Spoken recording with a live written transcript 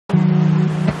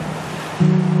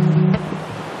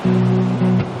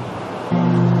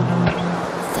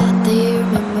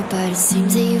but it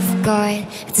seems that you forgot.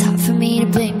 It's hard for me to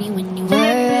blame you when you were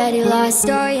already lost.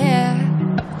 Oh yeah,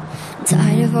 I'm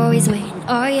tired of always waiting.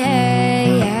 Oh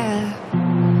yeah, yeah.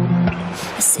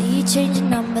 I see you change your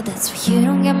number, that's why you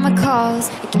don't get my calls.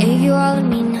 I gave you all of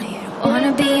me, now you don't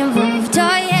wanna be involved.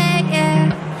 Oh yeah,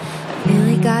 yeah. I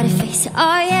really gotta face it.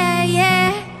 Oh yeah,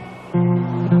 yeah.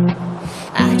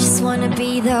 I just wanna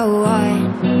be the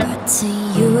one, but to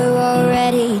you we're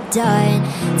already done.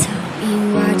 Tell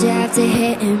me why'd you have to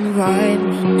hit and run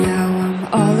me? Now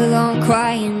I'm all alone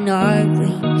crying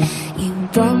ugly. You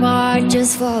broke my heart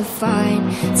just for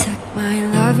fun. Took my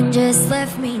love and just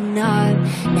left me numb.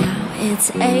 Now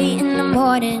it's 8 in the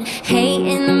morning, 8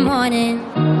 in the morning.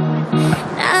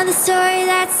 Now the story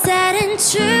that's sad and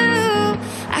true.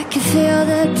 I can feel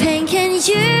the pain, can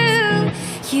you?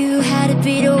 You had to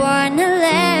be the one to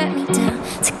let me down,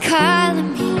 to color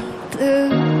me blue.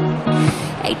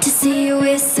 Hate to see you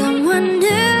with someone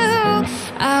new.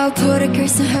 I'll put a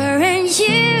curse on her and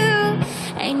you.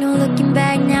 Ain't no looking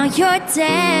back now, you're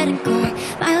dead and gone.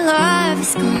 My love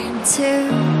is gone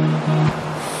too.